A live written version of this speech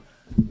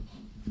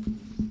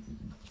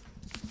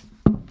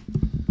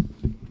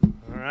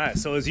All right,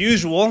 so as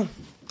usual,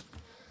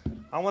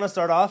 I want to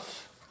start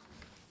off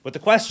with a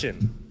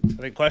question.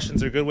 I think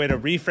questions are a good way to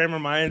reframe our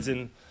minds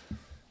and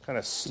kind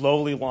of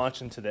slowly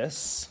launch into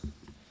this.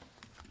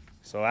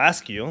 So I'll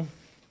ask you,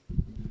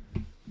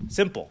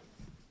 simple,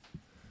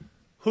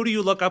 who do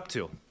you look up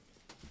to?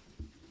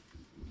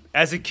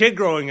 As a kid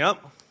growing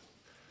up,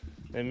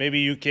 and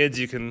maybe you kids,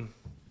 you can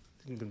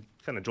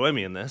kind of join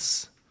me in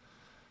this,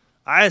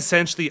 I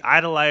essentially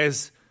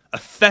idolize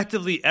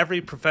effectively every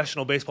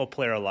professional baseball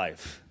player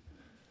alive.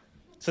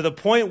 To the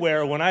point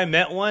where when I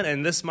met one,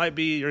 and this might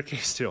be your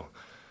case too,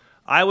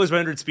 I was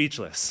rendered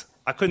speechless.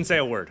 I couldn't say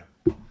a word.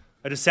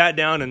 I just sat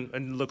down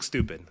and looked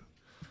stupid.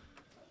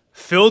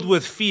 Filled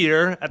with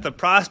fear at the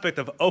prospect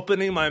of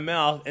opening my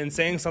mouth and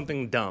saying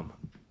something dumb.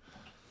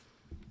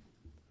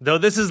 Though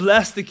this is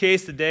less the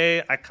case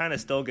today, I kind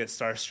of still get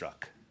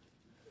starstruck.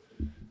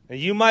 And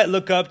you might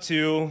look up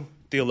to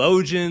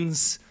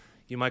theologians,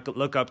 you might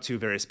look up to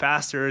various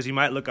pastors, you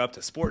might look up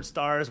to sports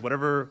stars,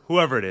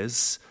 whoever it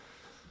is.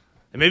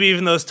 And maybe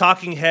even those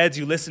talking heads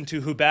you listen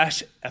to who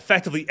bash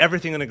effectively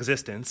everything in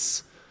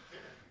existence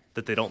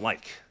that they don't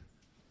like.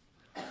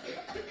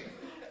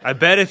 I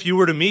bet if you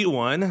were to meet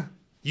one,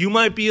 you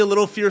might be a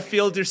little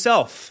fear-filled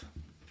yourself.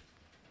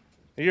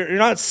 You're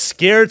not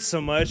scared so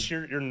much,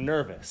 you're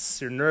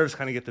nervous. Your nerves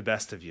kind of get the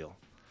best of you.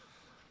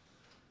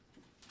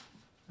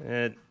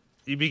 And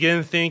you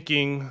begin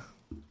thinking,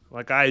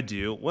 like I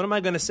do, what am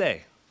I going to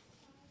say?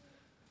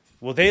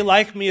 Will they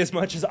like me as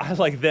much as I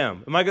like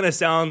them? Am I going to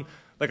sound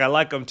like I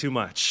like them too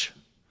much?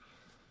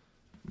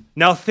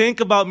 Now think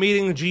about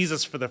meeting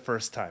Jesus for the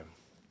first time.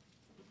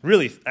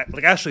 Really,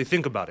 actually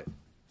think about it.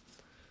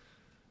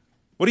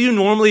 What do you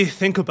normally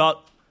think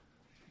about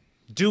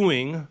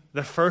doing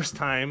the first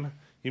time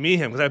you meet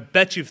him? Because I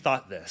bet you've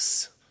thought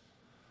this.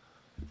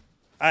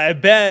 I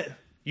bet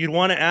you'd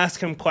want to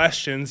ask him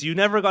questions you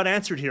never got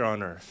answered here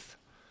on earth.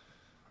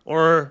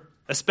 Or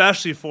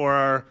especially for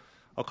our,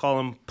 I'll call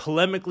them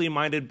polemically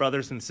minded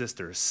brothers and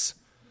sisters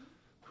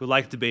who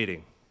like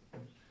debating.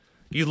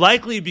 You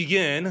likely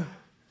begin,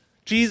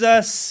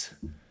 Jesus,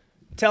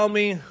 tell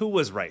me who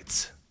was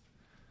right,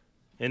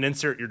 and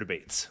insert your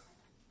debates,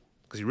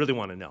 because you really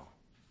want to know.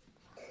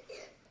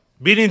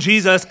 Meeting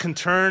Jesus can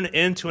turn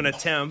into an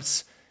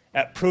attempt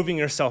at proving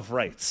yourself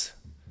right,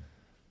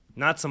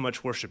 not so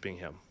much worshiping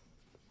him.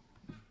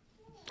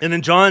 And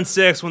in John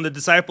 6, when the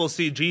disciples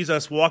see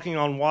Jesus walking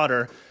on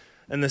water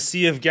in the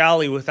Sea of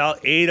Galilee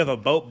without aid of a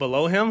boat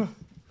below him,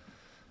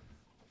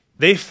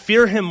 they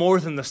fear him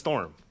more than the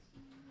storm.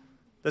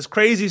 This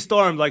crazy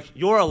storm, like,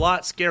 you're a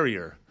lot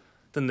scarier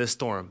than this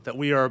storm that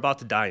we are about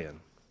to die in.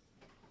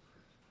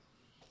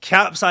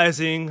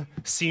 Capsizing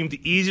seemed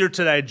easier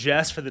to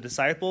digest for the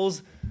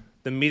disciples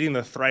than meeting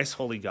the thrice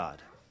holy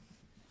God.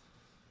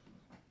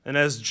 And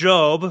as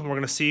Job, we're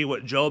going to see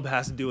what Job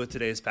has to do with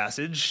today's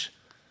passage,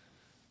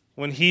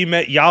 when he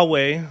met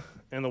Yahweh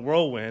in the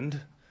whirlwind,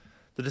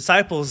 the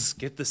disciples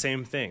get the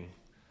same thing.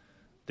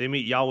 They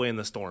meet Yahweh in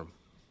the storm.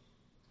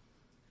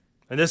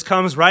 And this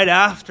comes right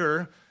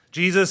after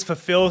Jesus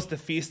fulfills the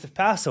feast of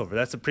Passover.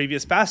 That's the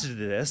previous passage of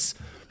this.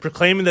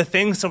 Proclaiming the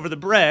things over the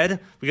bread.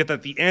 We get that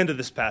at the end of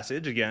this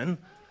passage again.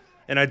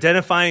 And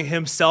identifying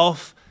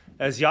himself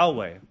as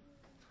Yahweh.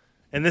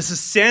 And this is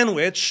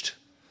sandwiched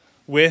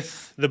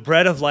with the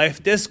bread of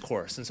life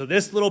discourse. And so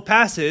this little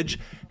passage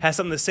has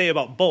something to say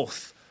about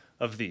both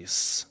of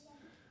these.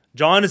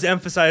 John is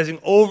emphasizing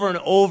over and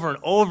over and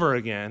over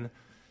again,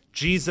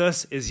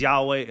 Jesus is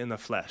Yahweh in the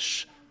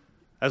flesh.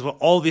 That's what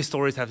all these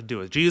stories have to do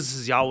with. Jesus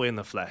is Yahweh in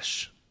the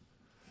flesh.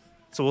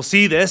 So we'll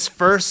see this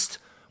first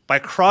by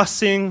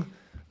crossing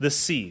the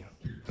sea.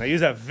 And I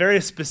use that very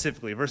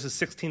specifically, verses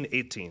 16 to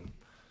 18.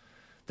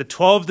 The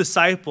 12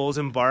 disciples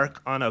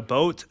embark on a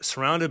boat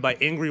surrounded by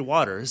angry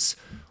waters,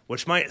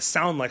 which might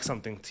sound like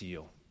something to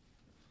you.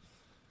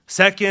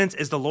 Second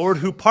is the Lord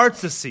who parts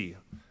the sea,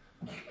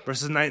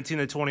 verses 19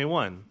 to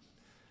 21.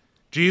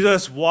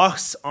 Jesus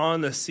walks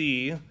on the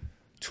sea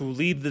to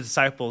lead the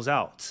disciples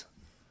out.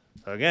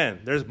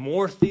 Again, there's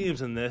more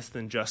themes in this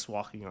than just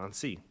walking on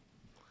sea.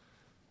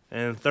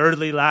 And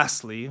thirdly,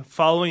 lastly,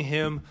 following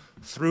him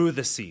through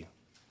the sea,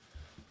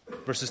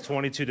 verses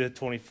 22 to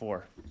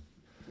 24.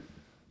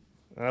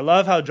 And I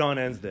love how John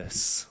ends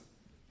this.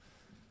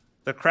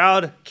 The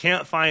crowd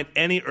can't find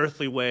any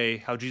earthly way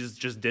how Jesus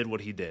just did what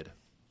he did.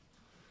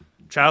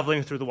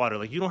 Traveling through the water.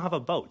 Like, you don't have a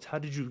boat. How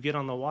did you get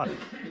on the water?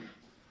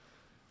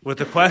 With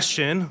the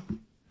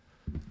question,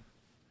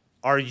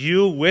 are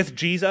you with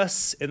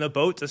Jesus in the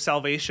boat of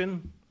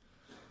salvation?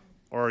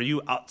 Or are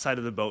you outside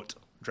of the boat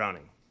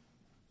drowning?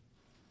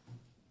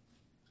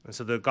 And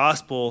so the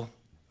gospel,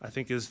 I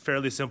think, is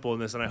fairly simple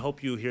in this, and I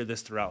hope you hear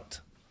this throughout.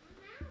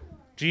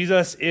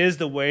 Jesus is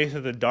the way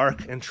through the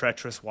dark and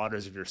treacherous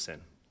waters of your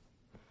sin.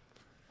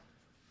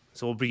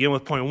 So we'll begin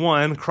with point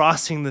 1,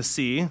 crossing the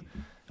sea, and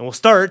we'll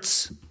start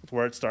with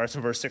where it starts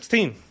in verse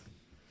 16.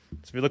 So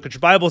if you look at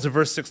your Bibles at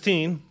verse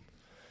 16,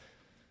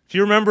 if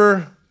you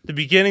remember the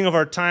beginning of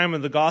our time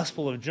in the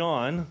Gospel of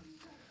John,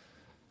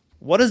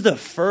 what is the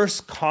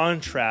first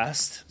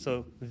contrast,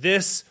 so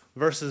this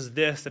versus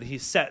this, that he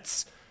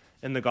sets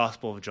in the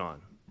Gospel of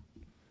John.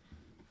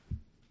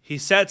 He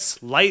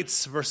sets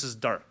lights versus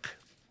dark.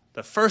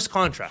 The first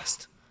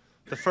contrast,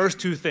 the first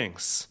two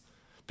things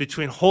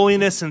between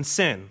holiness and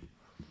sin.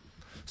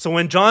 So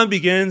when John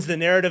begins the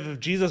narrative of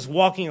Jesus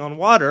walking on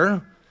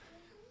water,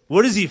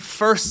 what does he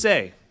first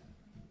say?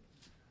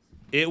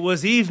 It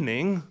was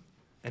evening,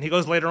 and he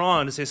goes later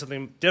on to say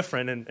something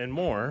different and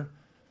more,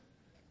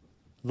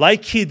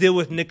 like he did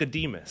with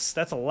Nicodemus.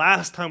 That's the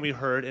last time we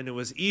heard, and it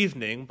was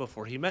evening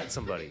before he met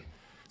somebody.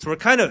 So we're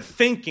kind of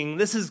thinking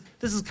this is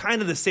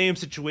kind of the same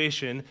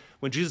situation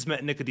when Jesus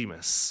met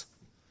Nicodemus.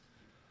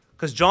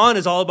 Because John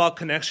is all about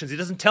connections. He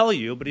doesn't tell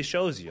you, but he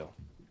shows you.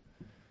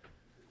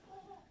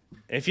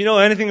 If you know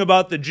anything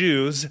about the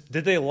Jews,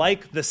 did they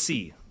like the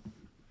sea?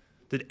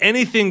 Did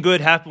anything good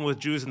happen with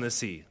Jews in the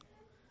sea?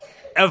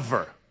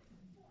 Ever.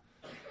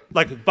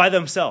 Like by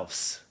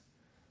themselves.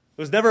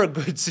 It was never a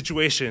good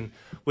situation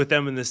with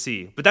them in the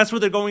sea. But that's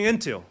what they're going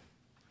into.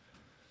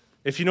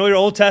 If you know your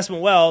Old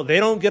Testament well, they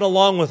don't get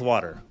along with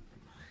water.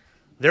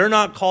 They're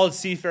not called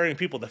seafaring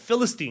people. The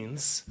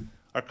Philistines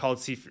are called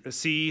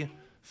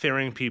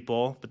seafaring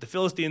people, but the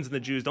Philistines and the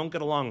Jews don't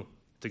get along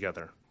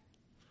together.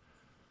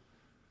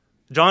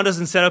 John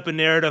doesn't set up a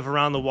narrative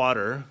around the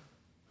water,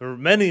 or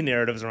many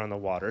narratives around the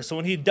water. So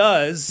when he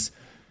does,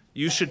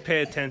 you should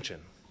pay attention.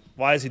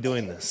 Why is he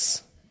doing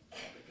this?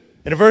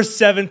 In verse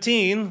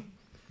 17,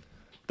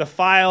 they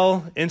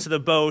file into the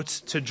boat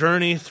to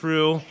journey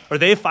through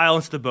these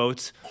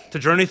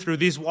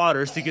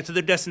waters to get to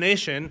their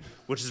destination,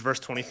 which is verse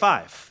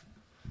 25.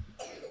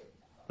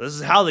 This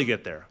is how they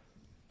get there.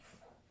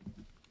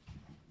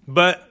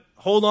 But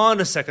hold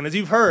on a second. As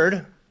you've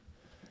heard,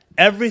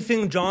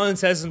 everything John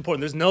says is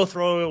important. There's no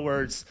throwaway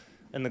words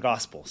in the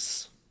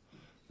Gospels.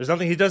 There's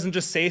nothing. He doesn't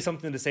just say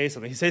something to say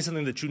something. He says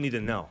something that you need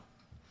to know.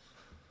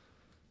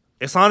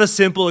 It's not a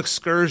simple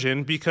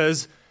excursion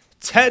because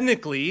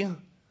technically,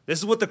 this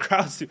is what the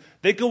crowds do.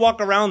 They can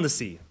walk around the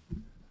sea.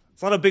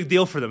 It's not a big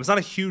deal for them. It's not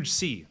a huge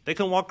sea. They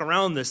can walk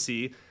around the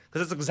sea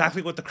because that's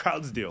exactly what the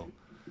crowds do.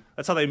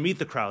 That's how they meet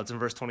the crowds in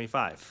verse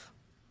 25.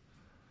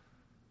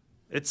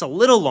 It's a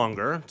little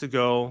longer to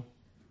go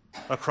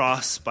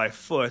across by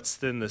foot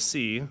than the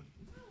sea.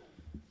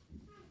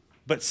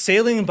 But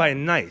sailing by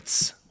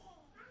night,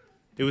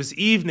 it was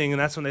evening and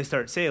that's when they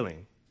start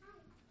sailing.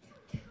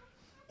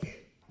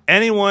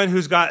 Anyone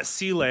who's got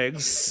sea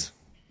legs,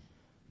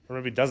 or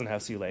maybe doesn't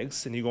have sea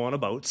legs, and you go on a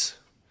boat,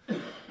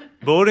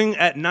 boating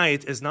at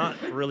night is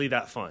not really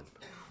that fun.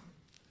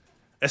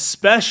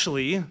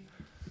 Especially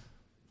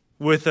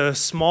with a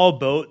small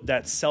boat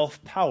that's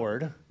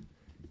self-powered,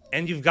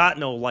 and you've got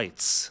no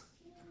lights.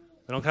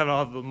 They don't have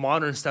all the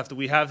modern stuff that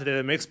we have today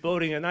that makes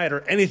boating at night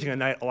or anything at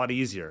night a lot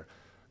easier.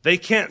 They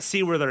can't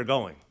see where they're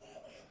going.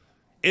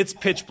 It's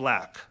pitch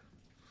black.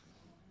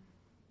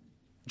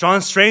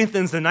 John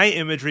strengthens the night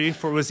imagery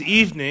for it was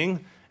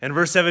evening in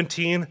verse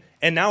 17,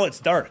 and now it's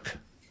dark.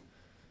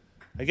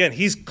 Again,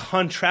 he's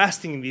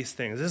contrasting these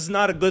things. This is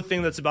not a good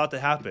thing that's about to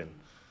happen.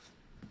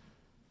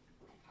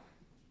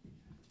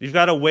 You've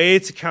got a way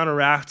to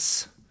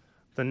counteract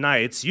the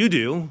nights. You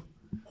do.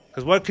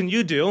 Because what can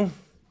you do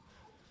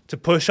to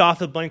push off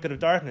the blanket of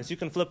darkness? You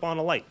can flip on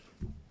a light.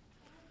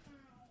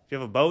 If you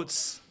have a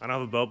boat, I don't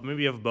have a boat, but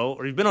maybe you have a boat,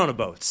 or you've been on a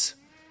boat.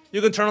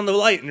 You can turn on the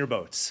light in your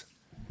boat.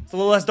 It's a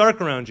little less dark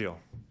around you.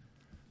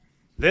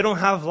 They don't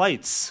have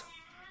lights.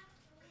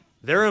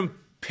 They're in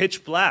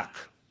pitch black.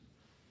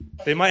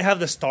 They might have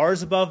the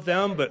stars above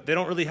them, but they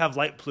don't really have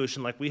light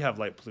pollution like we have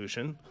light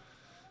pollution.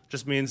 It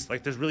just means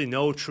like there's really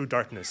no true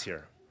darkness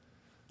here.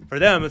 For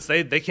them, it's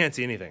they can't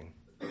see anything.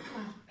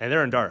 And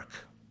they're in dark.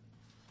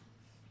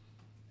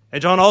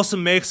 And John also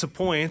makes a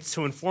point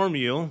to inform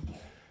you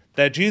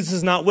that Jesus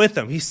is not with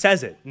them. He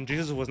says it, and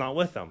Jesus was not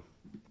with them.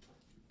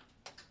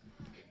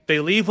 They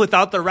leave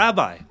without their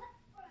rabbi,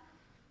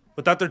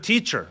 without their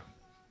teacher.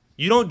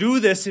 You don't do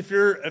this if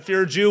you're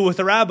a Jew with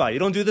a rabbi. You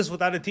don't do this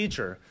without a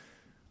teacher.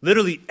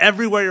 Literally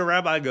everywhere your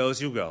rabbi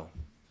goes, you go.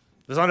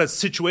 There's not a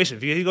situation.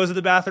 If he goes to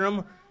the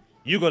bathroom,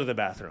 you go to the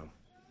bathroom.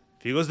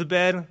 If he goes to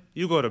bed,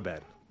 you go to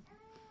bed.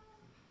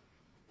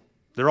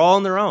 They're all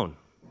on their own.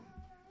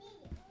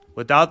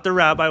 Without their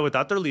rabbi,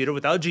 without their leader,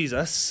 without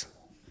Jesus,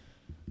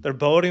 they're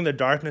boating the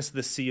darkness of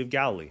the Sea of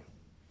Galilee.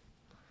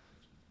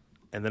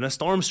 And then a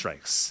storm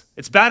strikes.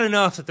 It's bad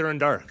enough that they're in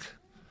dark.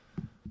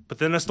 But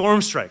then a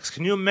storm strikes.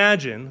 Can you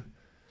imagine?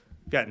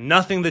 You've got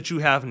nothing that you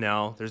have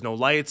now. There's no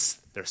lights.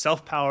 They're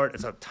self-powered.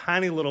 It's a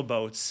tiny little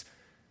boats.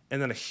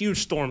 And then a huge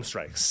storm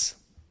strikes.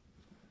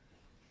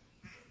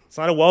 It's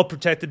not a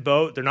well-protected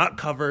boat. They're not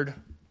covered.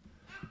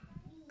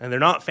 And they're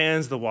not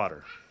fans of the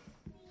water.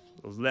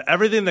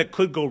 Everything that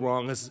could go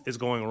wrong is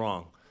going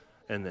wrong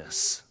in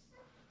this.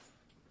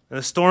 And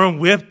the storm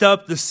whipped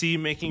up the sea,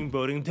 making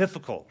boating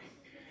difficult.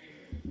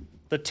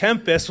 The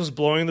tempest was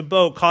blowing the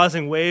boat,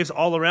 causing waves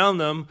all around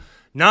them,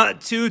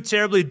 not too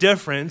terribly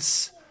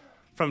different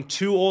from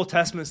two Old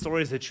Testament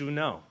stories that you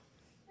know.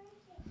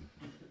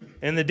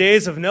 In the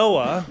days of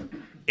Noah,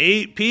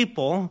 8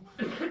 people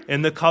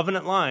in the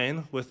covenant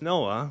line with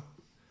Noah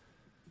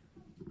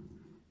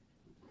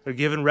are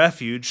given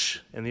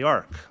refuge in the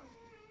ark.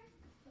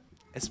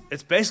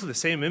 It's basically the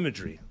same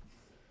imagery.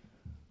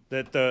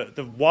 That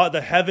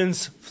the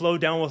heavens flow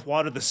down with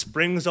water, the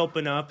springs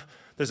open up,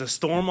 there's a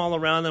storm all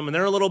around them, and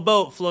they're a little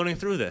boat floating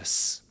through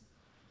this.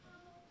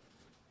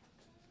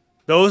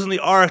 Those in the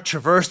ark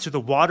traverse through the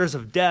waters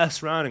of death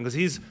surrounding,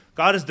 because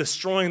God is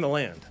destroying the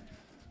land.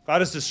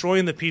 God is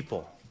destroying the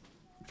people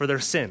for their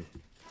sin.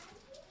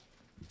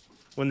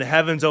 When the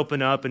heavens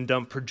open up and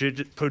dump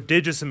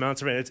prodigious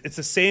amounts of rain, it's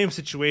the same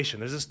situation.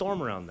 There's a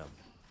storm around them.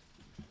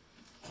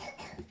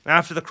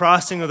 After the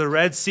crossing of the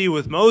Red Sea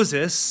with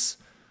Moses,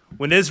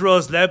 when Israel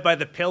is led by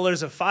the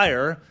pillars of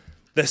fire,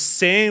 the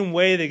same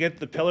way they get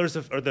the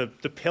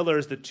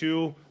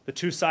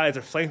two sides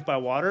are flanked by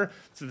water,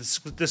 it's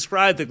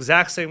described the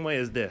exact same way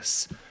as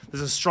this.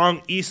 There's a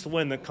strong east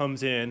wind that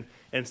comes in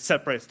and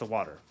separates the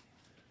water.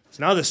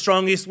 So now the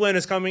strong east wind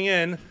is coming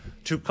in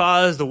to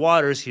cause the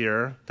waters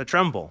here to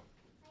tremble.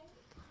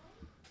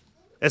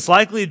 It's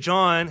likely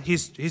John,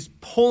 he's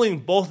pulling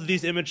both of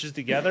these images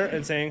together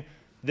and saying,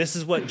 this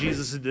is what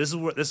Jesus is, this is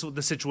what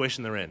the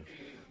situation they're in.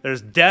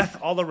 There's death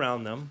all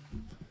around them.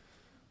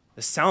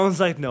 It sounds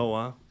like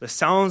Noah. It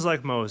sounds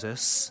like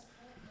Moses.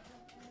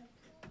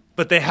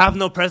 But they have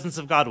no presence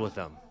of God with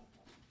them.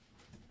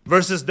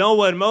 Versus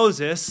Noah and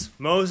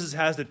Moses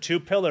has the two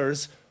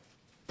pillars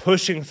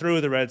pushing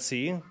through the Red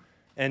Sea,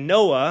 and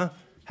Noah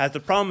has the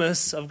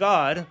promise of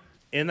God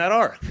in that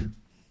ark.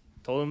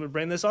 Told him to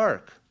bring this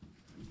ark.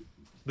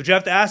 But you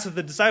have to ask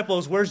the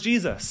disciples, where's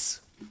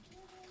Jesus?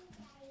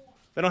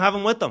 They don't have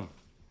him with them.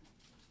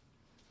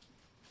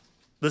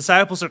 The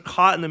disciples are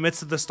caught in the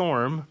midst of the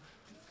storm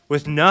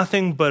with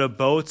nothing but a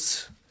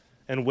boat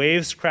and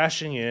waves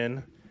crashing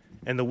in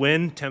and the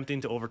wind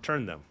tempting to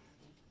overturn them.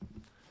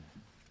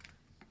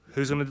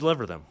 Who's going to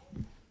deliver them?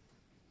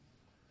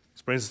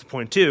 This brings us to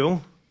point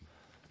 2,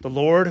 the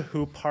Lord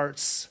who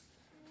parts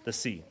the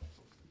sea.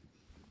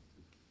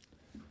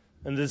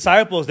 And the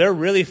disciples, they're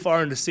really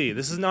far into the sea.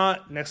 This is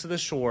not next to the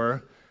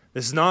shore.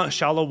 This is not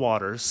shallow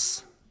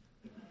waters.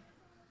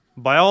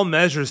 By all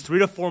measures, 3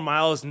 to 4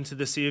 miles into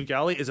the Sea of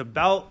Galilee is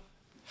about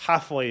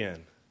halfway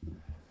in.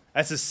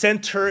 That's as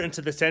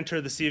into the center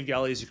of the Sea of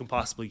Galilee as you can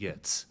possibly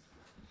get.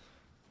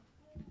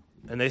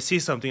 And they see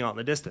something out in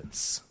the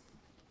distance.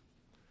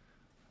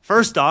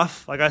 First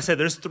off, like I said,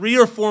 there's 3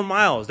 or 4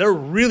 miles. They're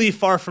really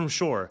far from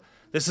shore.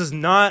 This is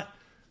not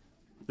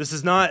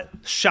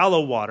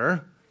shallow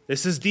water.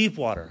 This is deep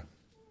water.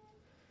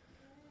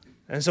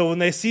 And so when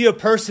they see a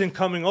person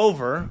coming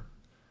over,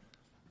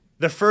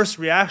 the first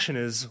reaction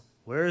is,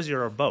 where is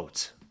your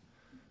boat?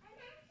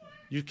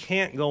 You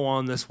can't go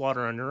on this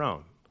water on your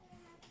own.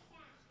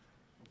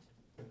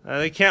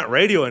 They can't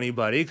radio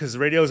anybody because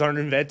radios aren't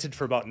invented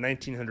for about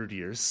 1900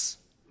 years.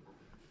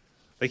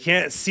 They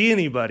can't see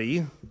anybody,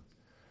 and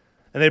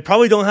they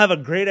probably don't have a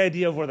great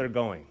idea of where they're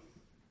going.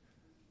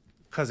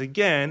 Because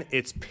again,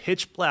 it's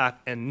pitch black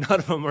and none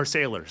of them are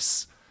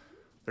sailors.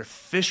 They're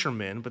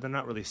fishermen, but they're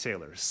not really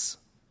sailors.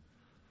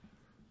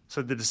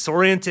 So they're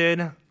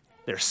disoriented,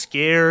 they're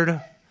scared,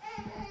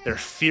 they're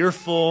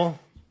fearful,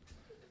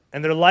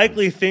 and they're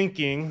likely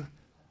thinking,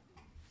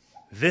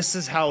 this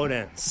is how it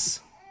ends.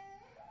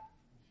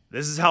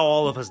 This is how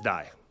all of us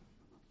die.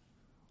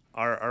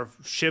 Our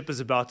ship is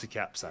about to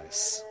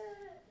capsize.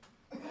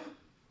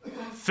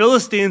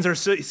 Philistines are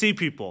sea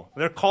people.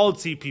 They're called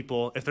sea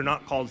people if they're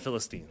not called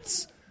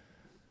Philistines.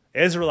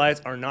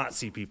 Israelites are not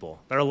sea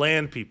people. They're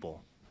land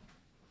people.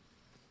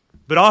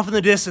 But off in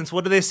the distance,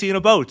 what do they see in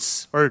a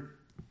boat? Or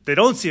they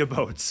don't see a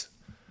boat.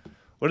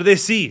 What do they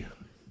see?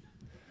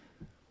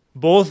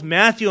 Both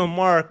Matthew and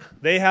Mark,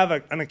 they have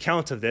an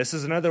account of this. This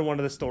is another one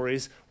of the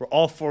stories where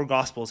all 4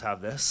 Gospels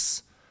have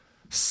this.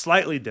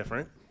 Slightly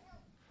different.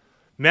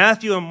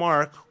 Matthew and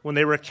Mark, when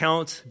they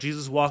recount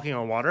Jesus walking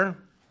on water,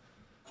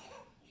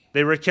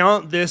 they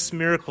recount this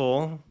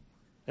miracle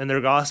in their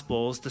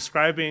Gospels,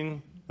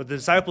 describing what the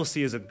disciples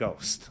see as a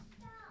ghost.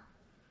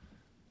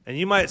 And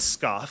you might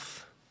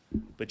scoff,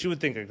 but you would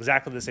think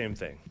exactly the same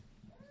thing.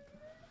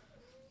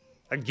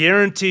 I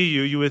guarantee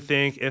you would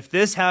think, if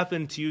this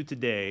happened to you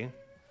today,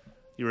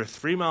 you were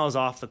 3 miles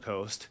off the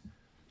coast,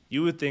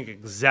 you would think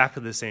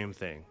exactly the same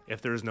thing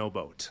if there was no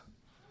boat.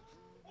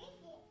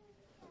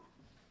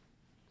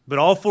 But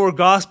all 4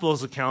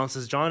 Gospels accounts,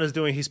 as John is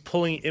doing, he's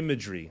pulling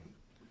imagery.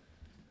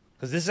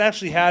 Because this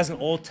actually has an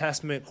Old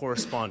Testament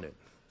correspondent.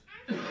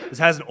 This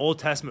has an Old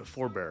Testament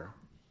forebearer.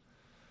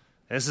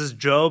 And this is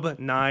Job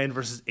 9,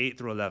 verses 8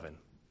 through 11.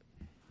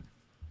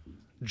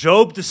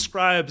 Job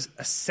describes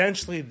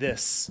essentially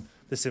this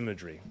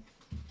imagery.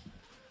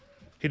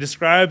 He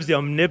describes the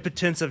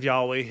omnipotence of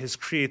Yahweh, his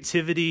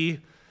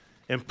creativity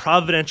and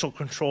providential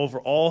control over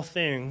all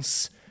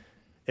things.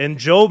 And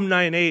Job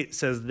 9:8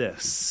 says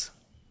this: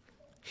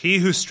 He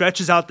who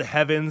stretches out the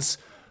heavens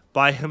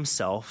by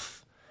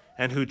himself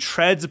and who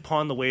treads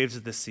upon the waves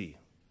of the sea.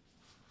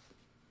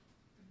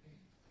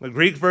 The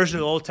Greek version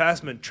of the Old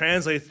Testament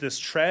translates this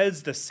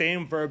treads, the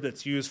same verb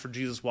that's used for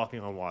Jesus walking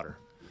on water.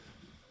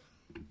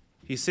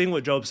 He's seeing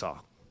what Job saw.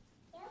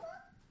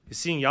 He's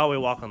seeing Yahweh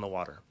walk on the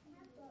water.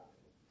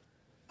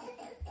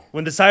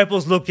 When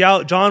disciples look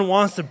out, John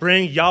wants to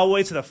bring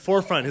Yahweh to the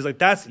forefront. He's like,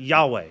 that's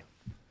Yahweh.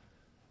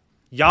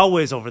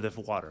 Yahweh's over the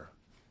water.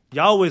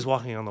 Yahweh's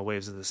walking on the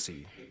waves of the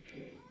sea.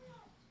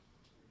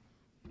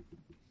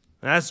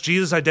 And that's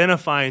Jesus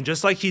identifying,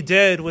 just like he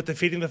did with the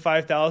feeding the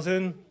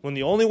 5,000, when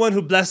the only one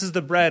who blesses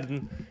the bread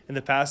in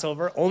the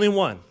Passover, only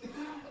one,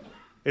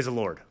 is the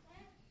Lord.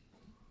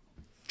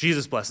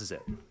 Jesus blesses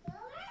it.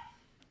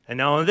 And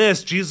now in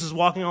this, Jesus is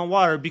walking on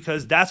water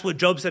because that's what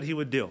Job said he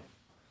would do.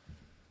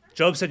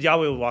 Job said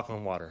Yahweh would walk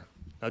on water.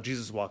 Now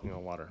Jesus is walking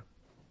on water.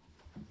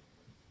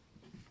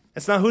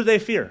 It's not who they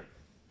fear.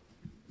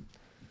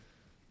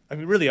 I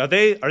mean, really, are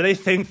they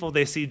thankful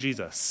they see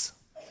Jesus?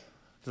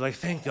 They're like,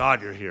 thank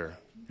God you're here.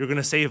 You're going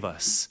to save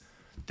us.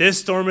 This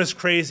storm is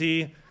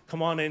crazy.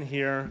 Come on in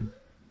here.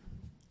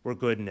 We're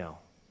good now.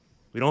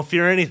 We don't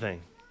fear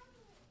anything.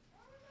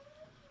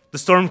 The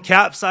storm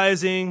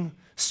capsizing,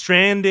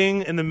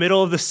 stranding in the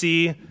middle of the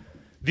sea.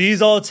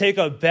 These all take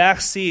a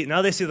back seat.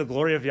 Now they see the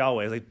glory of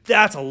Yahweh. Like,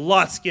 that's a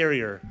lot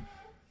scarier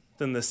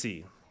than the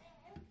sea.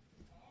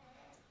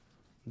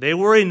 They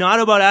worry not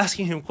about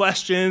asking him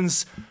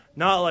questions,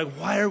 not like,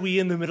 why are we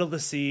in the middle of the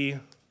sea?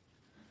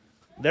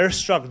 They're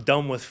struck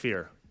dumb with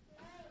fear.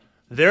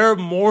 They're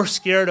more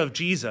scared of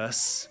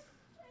Jesus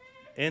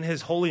and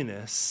his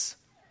holiness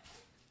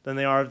than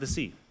they are of the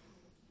sea.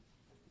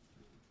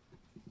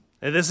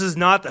 And this is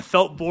not the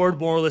felt board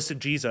moralistic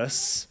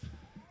Jesus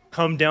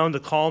come down to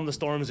calm the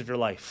storms of your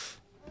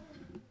life.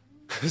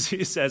 Because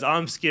he says,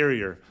 I'm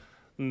scarier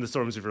than the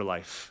storms of your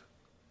life.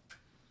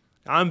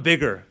 I'm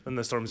bigger than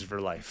the storms of your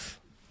life.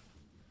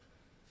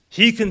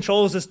 He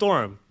controls the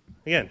storm.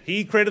 Again,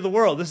 he created the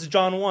world. This is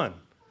John 1.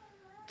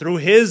 Through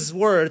his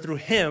word, through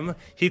him,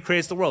 he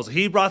creates the world. So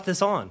he brought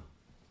this on.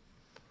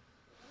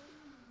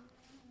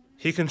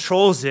 He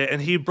controls it,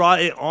 and he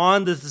brought it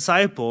on the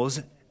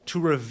disciples to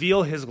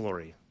reveal his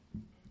glory.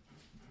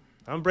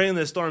 I'm bringing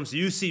this storm so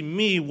you see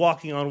me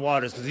walking on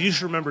waters, because you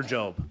should remember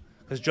Job.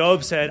 Because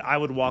Job said, I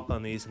would walk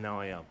on these, and now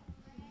I am.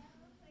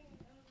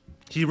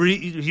 He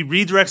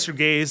redirects your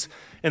gaze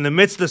in the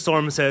midst of the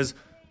storm and says,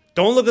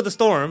 don't look at the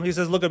storm. He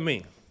says, look at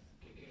me.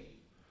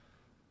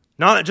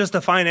 Not just to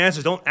find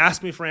answers. Don't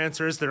ask me for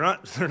answers. They're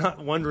not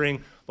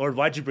wondering, Lord,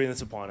 why'd you bring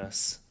this upon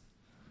us?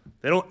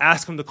 They don't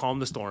ask him to calm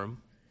the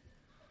storm.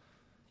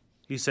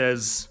 He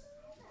says,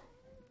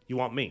 you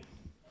want me.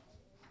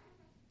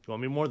 You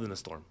want me more than the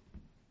storm.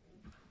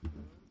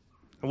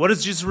 And what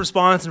is Jesus'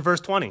 response in verse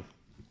 20?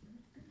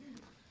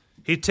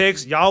 He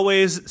takes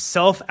Yahweh's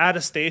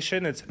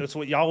self-attestation. It's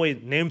what Yahweh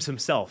names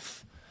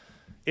himself.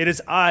 It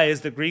is I,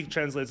 as the Greek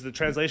translates, the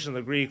translation of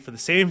the Greek, for the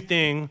same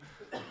thing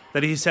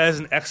that he says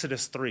in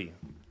Exodus 3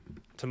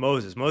 to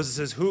Moses. Moses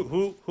says,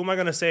 who am I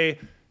going to say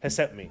has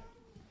sent me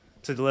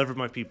to deliver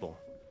my people?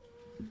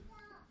 He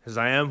says,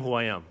 I am who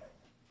I am.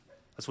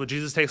 That's what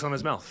Jesus takes on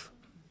his mouth.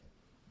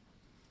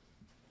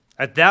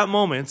 At that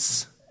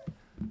moment,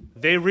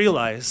 they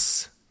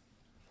realize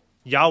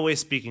Yahweh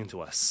speaking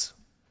to us.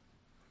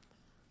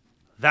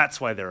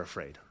 That's why they're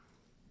afraid.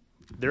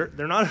 They're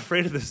not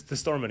afraid of the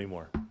storm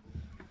anymore.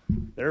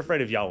 They're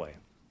afraid of Yahweh.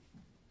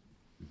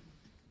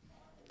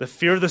 The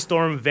fear of the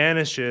storm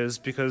vanishes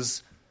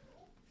because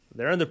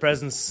they're in the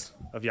presence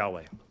of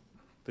Yahweh,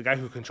 the guy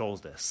who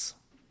controls this.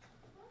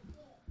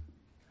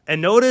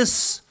 And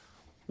notice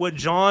what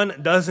John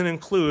doesn't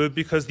include,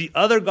 because the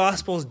other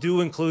Gospels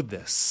do include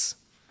this.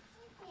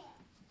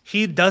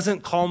 He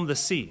doesn't calm the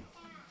sea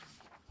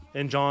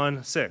in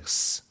John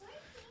 6.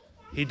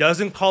 He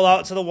doesn't call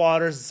out to the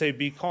waters and say,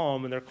 be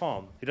calm, and they're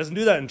calm. He doesn't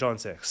do that in John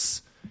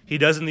 6. He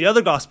does in the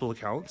other Gospel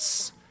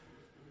accounts.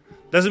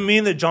 Doesn't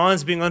mean that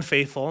John's being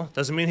unfaithful.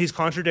 Doesn't mean he's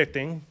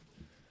contradicting.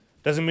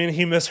 Doesn't mean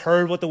he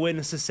misheard what the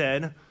witnesses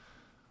said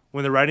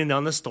when they're writing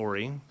down the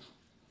story.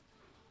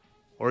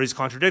 Or he's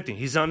contradicting.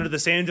 He's under the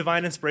same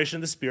divine inspiration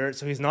of the Spirit,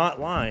 so he's not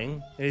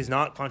lying and he's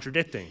not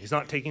contradicting. He's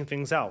not taking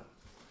things out.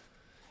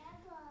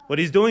 What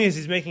he's doing is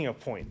he's making a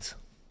point.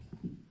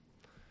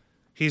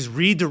 He's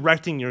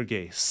redirecting your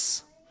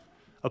gaze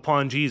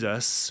upon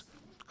Jesus,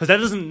 because that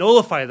doesn't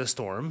nullify the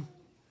storm.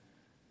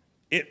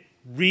 It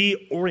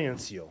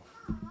reorients you.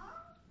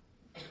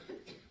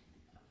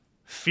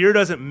 Fear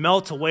doesn't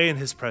melt away in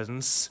his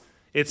presence.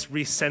 It's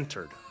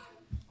recentered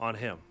on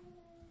him.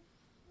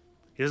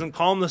 He doesn't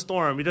calm the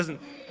storm. He doesn't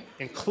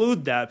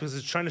include that because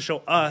he's trying to show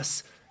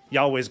us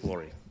Yahweh's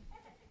glory.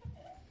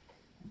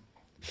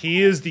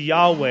 He is the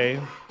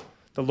Yahweh,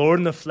 the Lord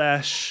in the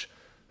flesh,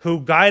 who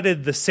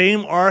guided the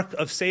same ark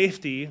of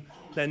safety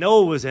that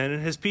Noah was in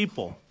and his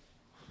people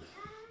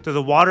to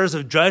the waters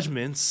of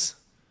judgments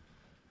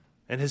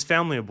and his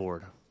family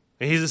aboard.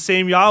 And he's the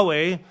same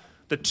Yahweh,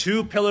 the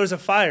two pillars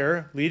of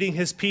fire leading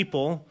his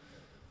people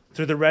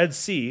through the Red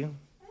Sea,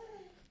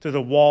 through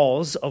the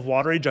walls of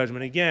watery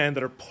judgment again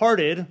that are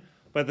parted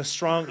by the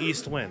strong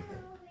east wind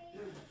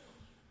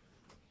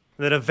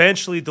that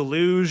eventually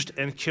deluged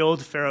and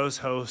killed Pharaoh's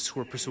hosts who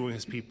were pursuing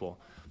his people.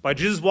 By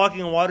Jesus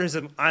walking on water, he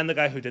said, I'm the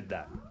guy who did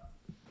that.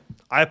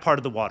 I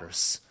parted the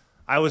waters.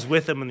 I was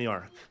with them in the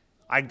ark.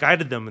 I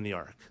guided them in the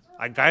ark.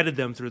 I guided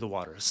them through the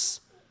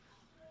waters.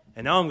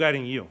 And now I'm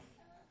guiding you.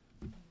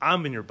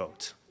 I'm in your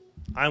boat.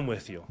 I'm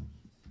with you.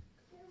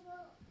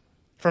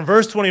 From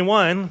verse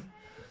 21,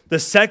 the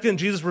second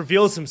Jesus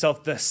reveals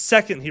himself,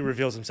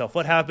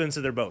 what happens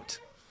to their boat?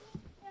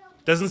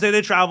 Doesn't say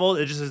they traveled,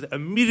 it just says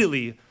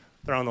immediately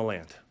they're on the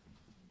land.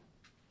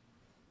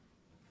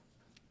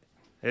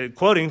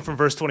 Quoting from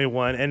verse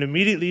 21, and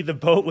immediately the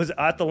boat was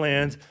at the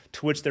land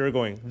to which they were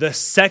going. The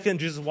second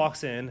Jesus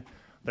walks in,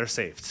 they're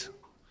saved.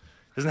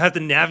 Doesn't have to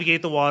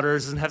navigate the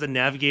waters, doesn't have to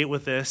navigate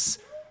with this.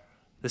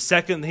 The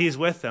second he's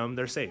with them,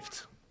 they're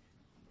saved.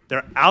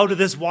 They're out of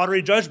this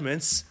watery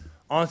judgments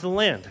onto the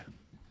land.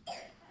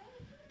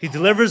 He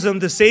delivers them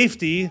to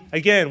safety.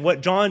 Again,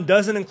 what John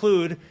doesn't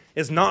include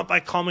is not by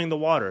calming the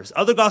waters.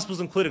 Other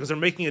Gospels include it because they're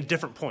making a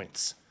different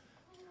points.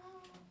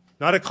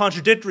 Not a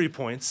contradictory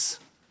points,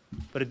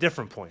 but at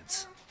different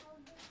points.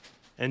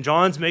 And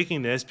John's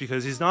making this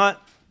because he's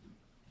not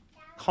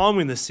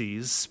calming the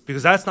seas,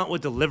 because that's not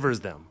what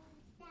delivers them.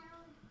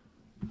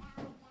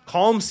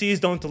 Calm seas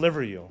don't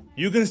deliver you.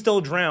 You can still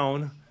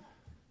drown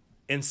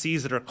in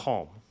seas that are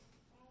calm.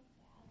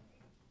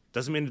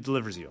 Doesn't mean it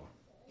delivers you.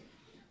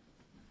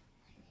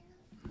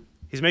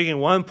 He's making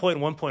one point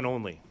and one point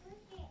only.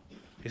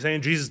 He's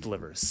saying Jesus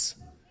delivers.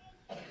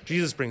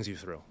 Jesus brings you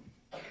through.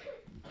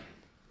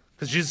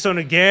 Because Jesus has shown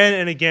again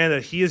and again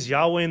that he is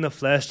Yahweh in the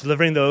flesh,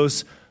 delivering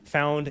those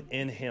found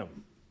in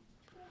him.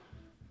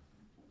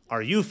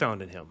 Are you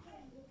found in him?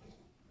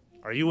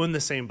 Are you in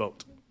the same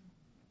boat?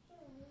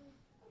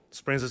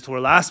 This brings us to our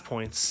last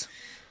points,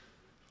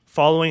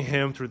 following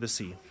him through the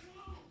sea.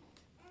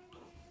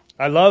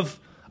 I love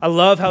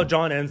how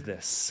John ends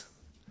this,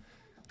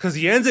 because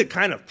he ends it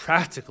kind of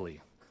practically,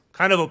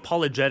 kind of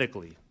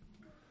apologetically.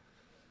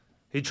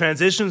 He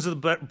transitions to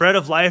the bread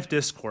of life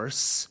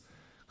discourse,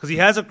 because he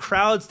has a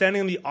crowd standing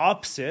on the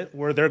opposite,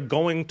 where they're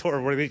going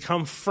toward, where they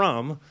come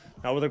from,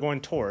 not where they're going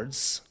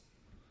towards.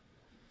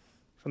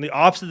 From the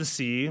opposite of the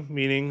sea,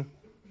 meaning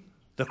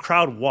the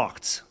crowd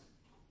walked.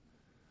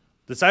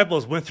 The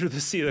disciples went through the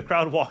sea, the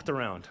crowd walked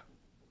around.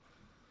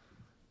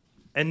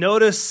 And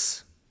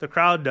notice the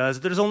crowd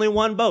does, there's only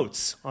one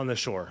boat on the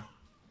shore.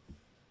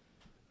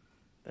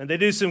 And they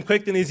do some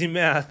quick and easy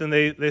math, and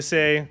they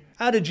say,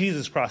 how did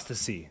Jesus cross the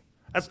sea?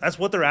 That's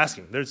what they're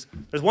asking. There's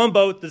one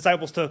boat, the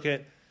disciples took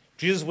it,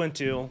 Jesus went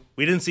to,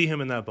 we didn't see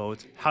him in that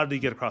boat. How did he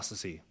get across the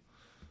sea?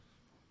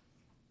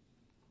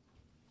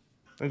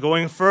 And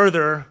going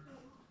further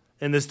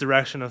in this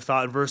direction of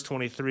thought, verse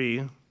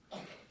 23,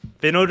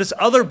 they notice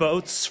other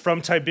boats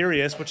from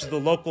Tiberias, which is the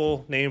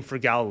local name for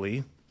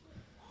Galilee.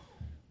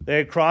 They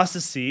had crossed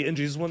the sea, and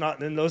Jesus was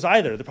not in those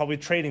either. They're probably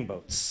trading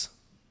boats.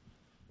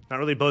 Not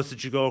really boats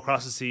that you go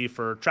across the sea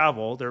for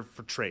travel, they're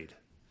for trade.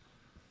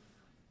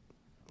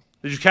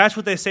 Did you catch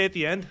what they say at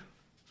the end?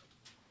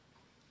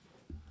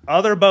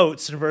 Other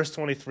boats, in verse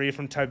 23,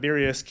 from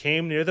Tiberias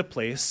came near the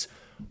place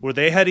where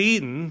they had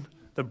eaten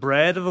the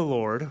bread of the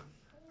Lord,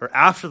 or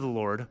after the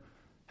Lord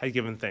had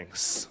given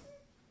thanks.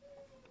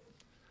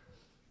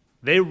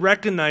 They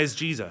recognize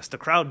Jesus, the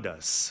crowd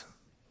does.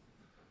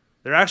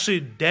 They're actually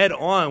dead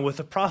on with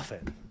the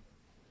prophet,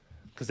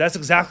 because that's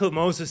exactly what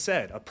Moses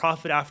said, a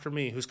prophet after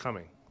me who's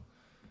coming.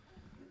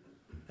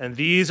 And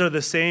these are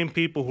the same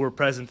people who were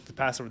present at the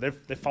Passover.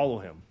 They follow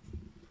him.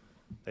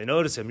 They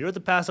notice him. You're at the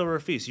Passover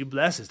feast. You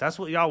bless us. That's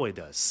what Yahweh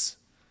does.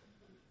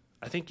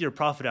 I think you're a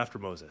prophet after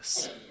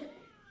Moses.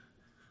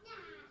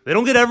 They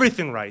don't get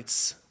everything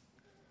right,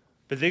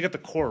 but they get the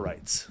core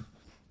right.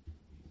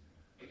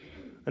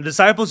 And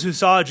disciples who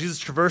saw Jesus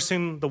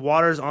traversing the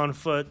waters on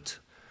foot,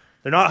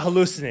 they're not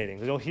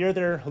hallucinating. You'll hear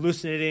they're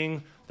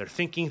hallucinating. They're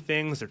thinking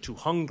things. They're too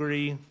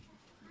hungry.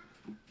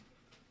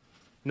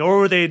 Nor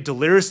were they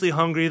deliriously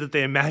hungry that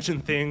they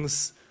imagined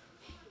things,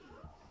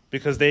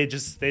 because they'd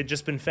just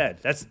been fed.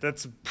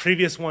 That's a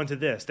previous one to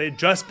this. They'd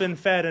just been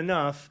fed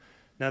enough.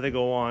 Now they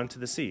go on to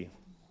the sea.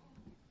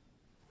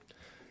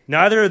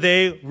 Neither are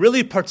they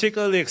really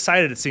particularly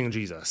excited at seeing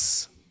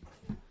Jesus,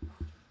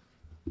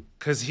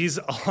 because he's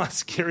a lot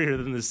scarier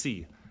than the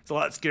sea. It's a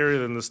lot scarier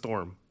than the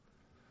storm.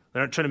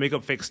 They're not trying to make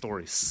up fake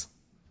stories.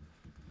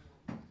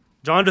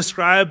 John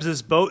describes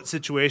this boat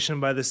situation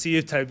by the Sea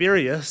of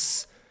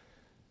Tiberias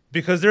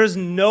because there's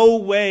no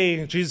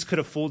way Jesus could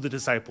have fooled the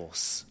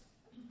disciples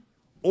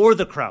or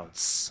the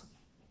crowds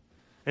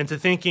into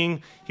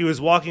thinking he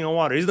was walking on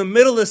water. He's in the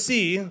middle of the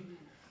sea.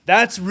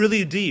 That's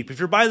really deep. If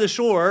you're by the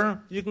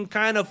shore, you can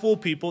kind of fool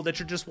people that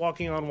you're just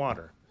walking on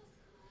water.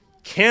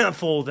 Can't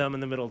fool them in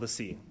the middle of the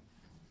sea.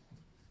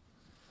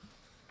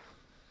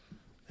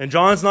 And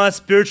John's not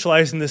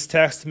spiritualizing this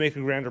text to make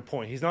a grander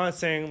point. He's not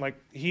saying, like,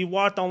 he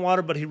walked on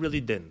water, but he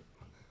really didn't.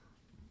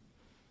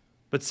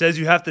 But says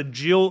you have to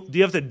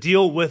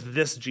deal with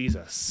this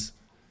Jesus.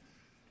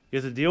 You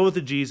have to deal with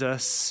the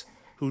Jesus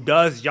who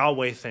does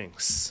Yahweh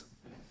things,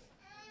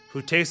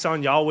 who takes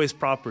on Yahweh's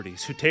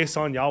properties, who takes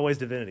on Yahweh's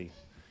divinity.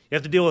 You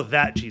have to deal with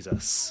that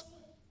Jesus.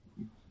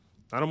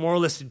 Not a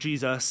moralistic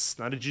Jesus,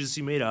 not a Jesus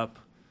you made up.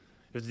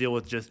 You have to deal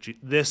with just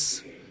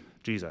this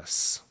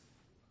Jesus.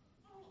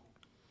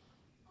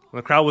 And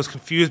the crowd was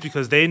confused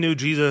because they knew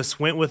Jesus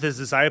went with his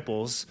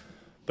disciples,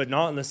 but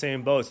not in the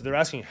same boat. So they're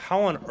asking,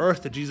 how on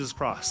earth did Jesus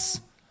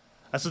cross?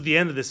 That's what the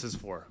end of this is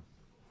for.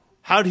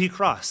 How did he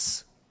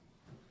cross?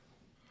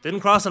 Didn't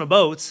cross on a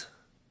boat.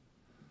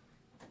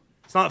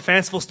 It's not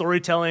fanciful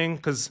storytelling,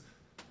 because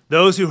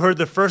those who heard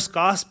the first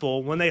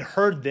gospel, when they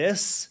heard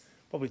this,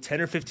 probably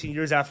 10 or 15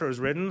 years after it was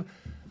written,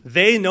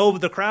 they know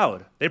the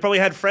crowd. They probably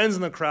had friends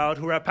in the crowd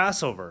who were at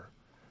Passover.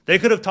 They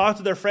could have talked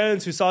to their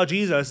friends who saw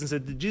Jesus and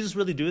said, did Jesus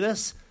really do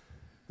this?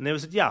 And they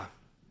would have said, yeah,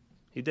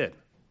 he did.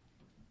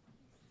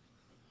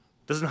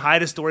 Doesn't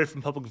hide his story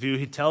from public view.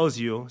 He tells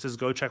you, says,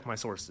 go check my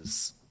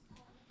sources.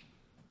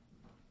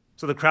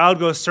 So the crowd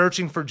goes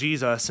searching for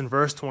Jesus in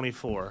verse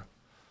 24,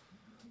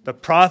 the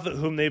prophet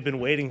whom they've been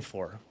waiting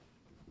for,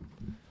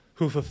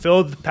 who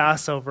fulfilled the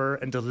Passover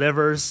and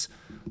delivers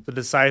the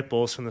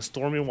disciples from the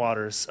stormy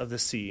waters of the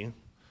sea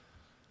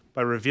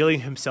by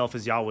revealing himself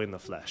as Yahweh in the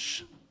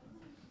flesh.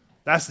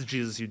 That's the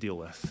Jesus you deal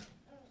with.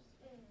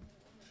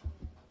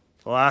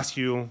 I'll ask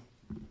you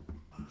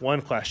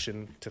one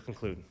question to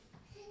conclude.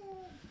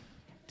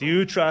 Do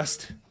you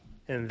trust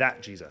in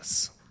that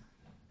Jesus?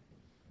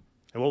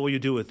 And what will you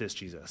do with this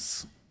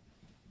Jesus?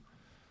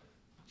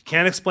 You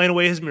can't explain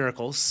away his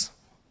miracles.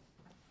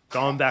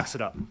 John backs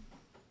it up.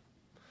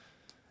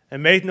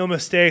 And make no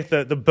mistake,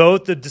 the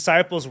boat the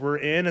disciples were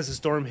in as the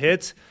storm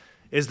hit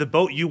is the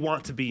boat you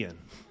want to be in.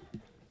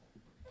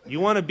 You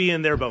want to be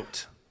in their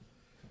boat.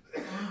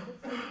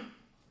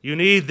 You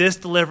need this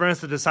deliverance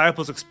the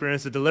disciples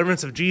experienced, the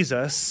deliverance of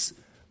Jesus,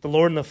 the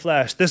Lord in the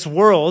flesh. This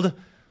world,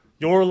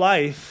 your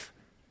life,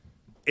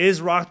 is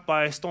rocked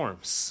by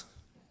storms.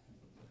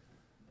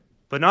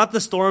 But not the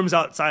storms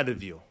outside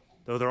of you,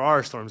 though there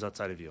are storms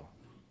outside of you.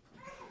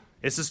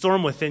 It's the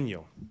storm within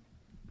you.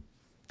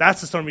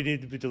 That's the storm you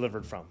need to be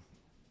delivered from.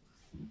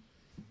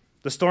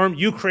 The storm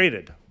you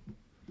created.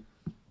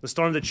 The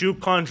storm that you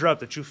conjure up,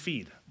 that you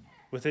feed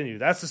within you.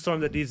 That's the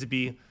storm that needs to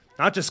be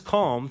not just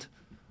calmed,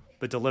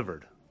 but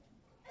delivered.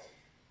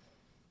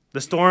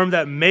 The storm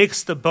that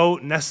makes the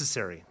boat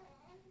necessary.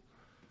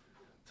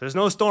 If there's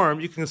no storm,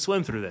 you can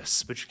swim through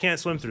this, but you can't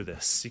swim through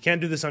this. You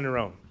can't do this on your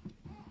own.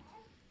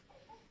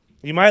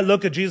 You might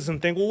look at Jesus and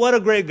think, well, what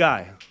a great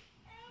guy.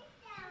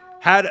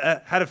 Had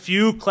a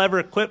few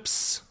clever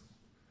quips,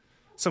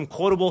 some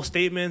quotable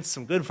statements,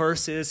 some good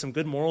verses, some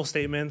good moral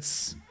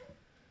statements,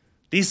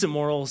 decent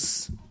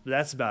morals, but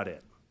that's about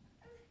it.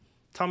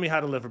 Tell me how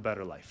to live a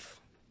better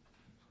life.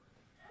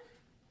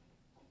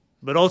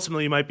 But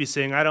ultimately, you might be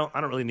saying, I don't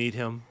really need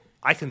him.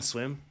 I can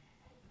swim.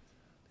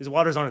 These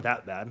waters aren't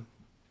that bad.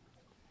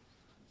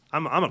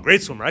 I'm a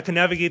great swimmer. I can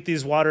navigate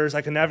these waters.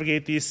 I can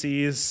navigate these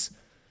seas.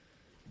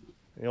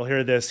 And you'll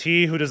hear this: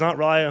 he who does not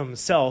rely on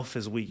himself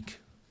is weak.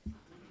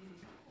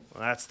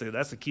 Well, that's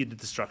the key to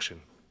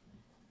destruction.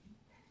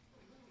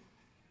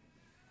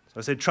 So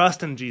I say,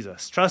 trust in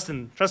Jesus. Trust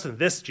in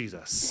this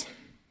Jesus.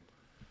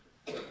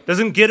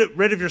 Doesn't get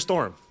rid of your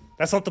storm.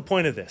 That's not the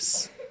point of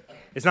this.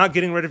 It's not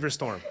getting rid of your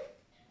storm.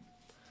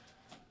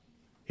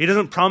 He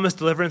doesn't promise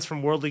deliverance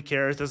from worldly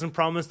cares. Doesn't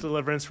promise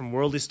deliverance from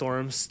worldly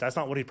storms. That's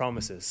not what he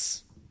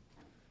promises.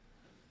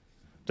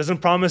 Doesn't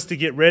promise to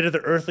get rid of the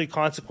earthly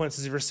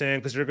consequences of your sin,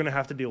 because you're going to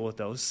have to deal with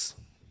those.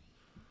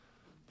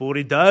 But what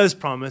he does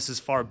promise is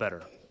far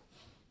better.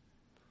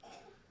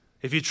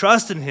 If you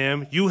trust in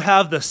him, you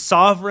have the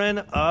sovereign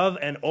of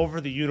and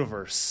over the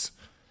universe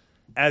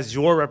as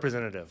your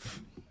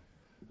representative,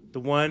 the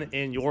one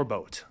in your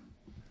boat.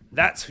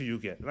 That's who you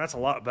get, and that's a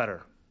lot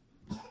better.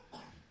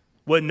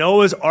 What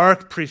Noah's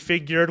ark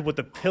prefigured, what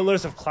the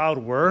pillars of cloud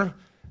were,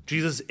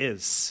 Jesus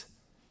is.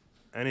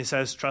 And he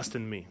says, trust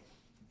in me.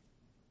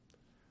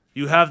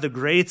 You have the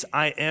great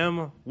I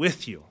am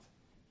with you,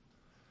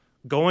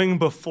 going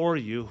before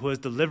you, who has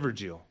delivered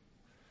you.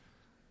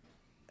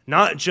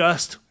 Not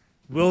just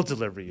will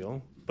deliver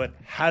you, but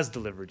has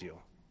delivered you.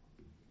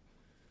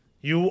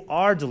 You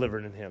are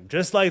delivered in him.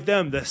 Just like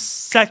them, the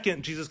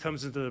second Jesus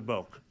comes into the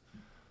boat,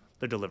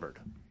 they're delivered.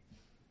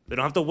 They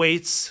don't have to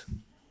wait.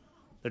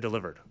 They're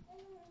delivered.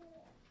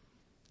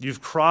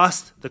 You've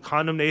crossed the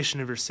condemnation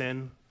of your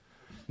sin,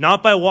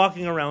 not by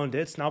walking around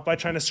it, not by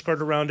trying to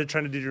skirt around it,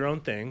 trying to do your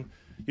own thing.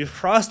 You've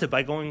crossed it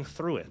by going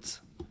through it.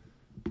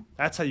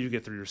 That's how you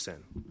get through your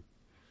sin.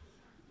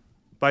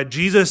 By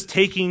Jesus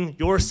taking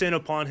your sin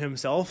upon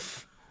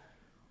himself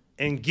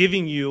and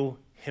giving you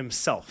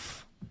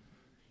himself.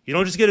 You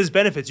don't just get his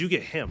benefits, you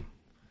get him.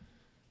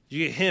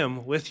 You get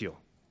him with you.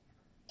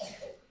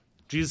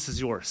 Jesus is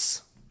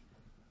yours.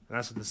 And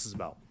that's what this is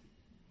about.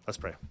 Let's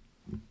pray.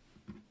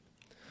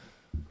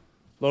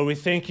 Lord, we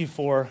thank you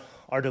for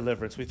our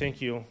deliverance. We thank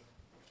you.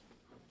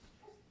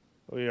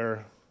 We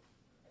are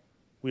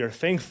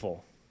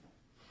thankful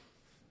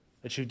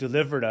that you've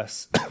delivered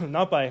us,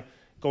 not by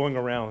going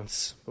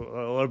around, but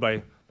Lord,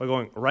 by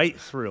going right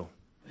through.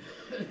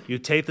 You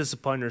take this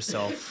upon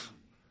yourself.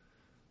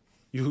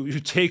 You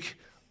take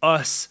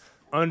us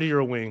under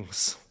your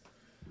wings.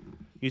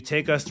 You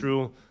take us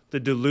through the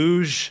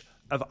deluge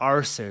of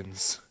our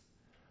sins,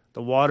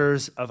 the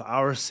waters of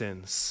our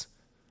sins,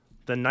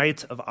 the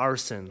night of our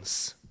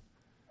sins,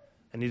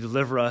 and you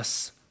deliver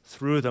us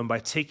through them by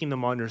taking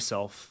them on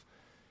yourself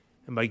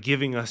and by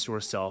giving us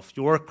yourself,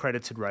 your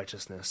credited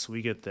righteousness.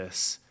 We get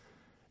this.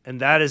 And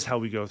that is how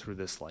we go through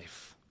this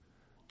life.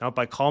 Not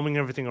by calming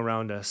everything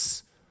around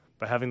us,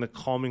 but having the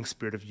calming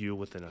spirit of you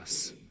within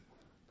us.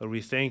 Lord,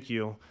 we thank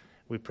you.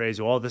 We praise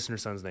you. All this in your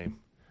Son's name.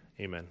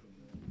 Amen.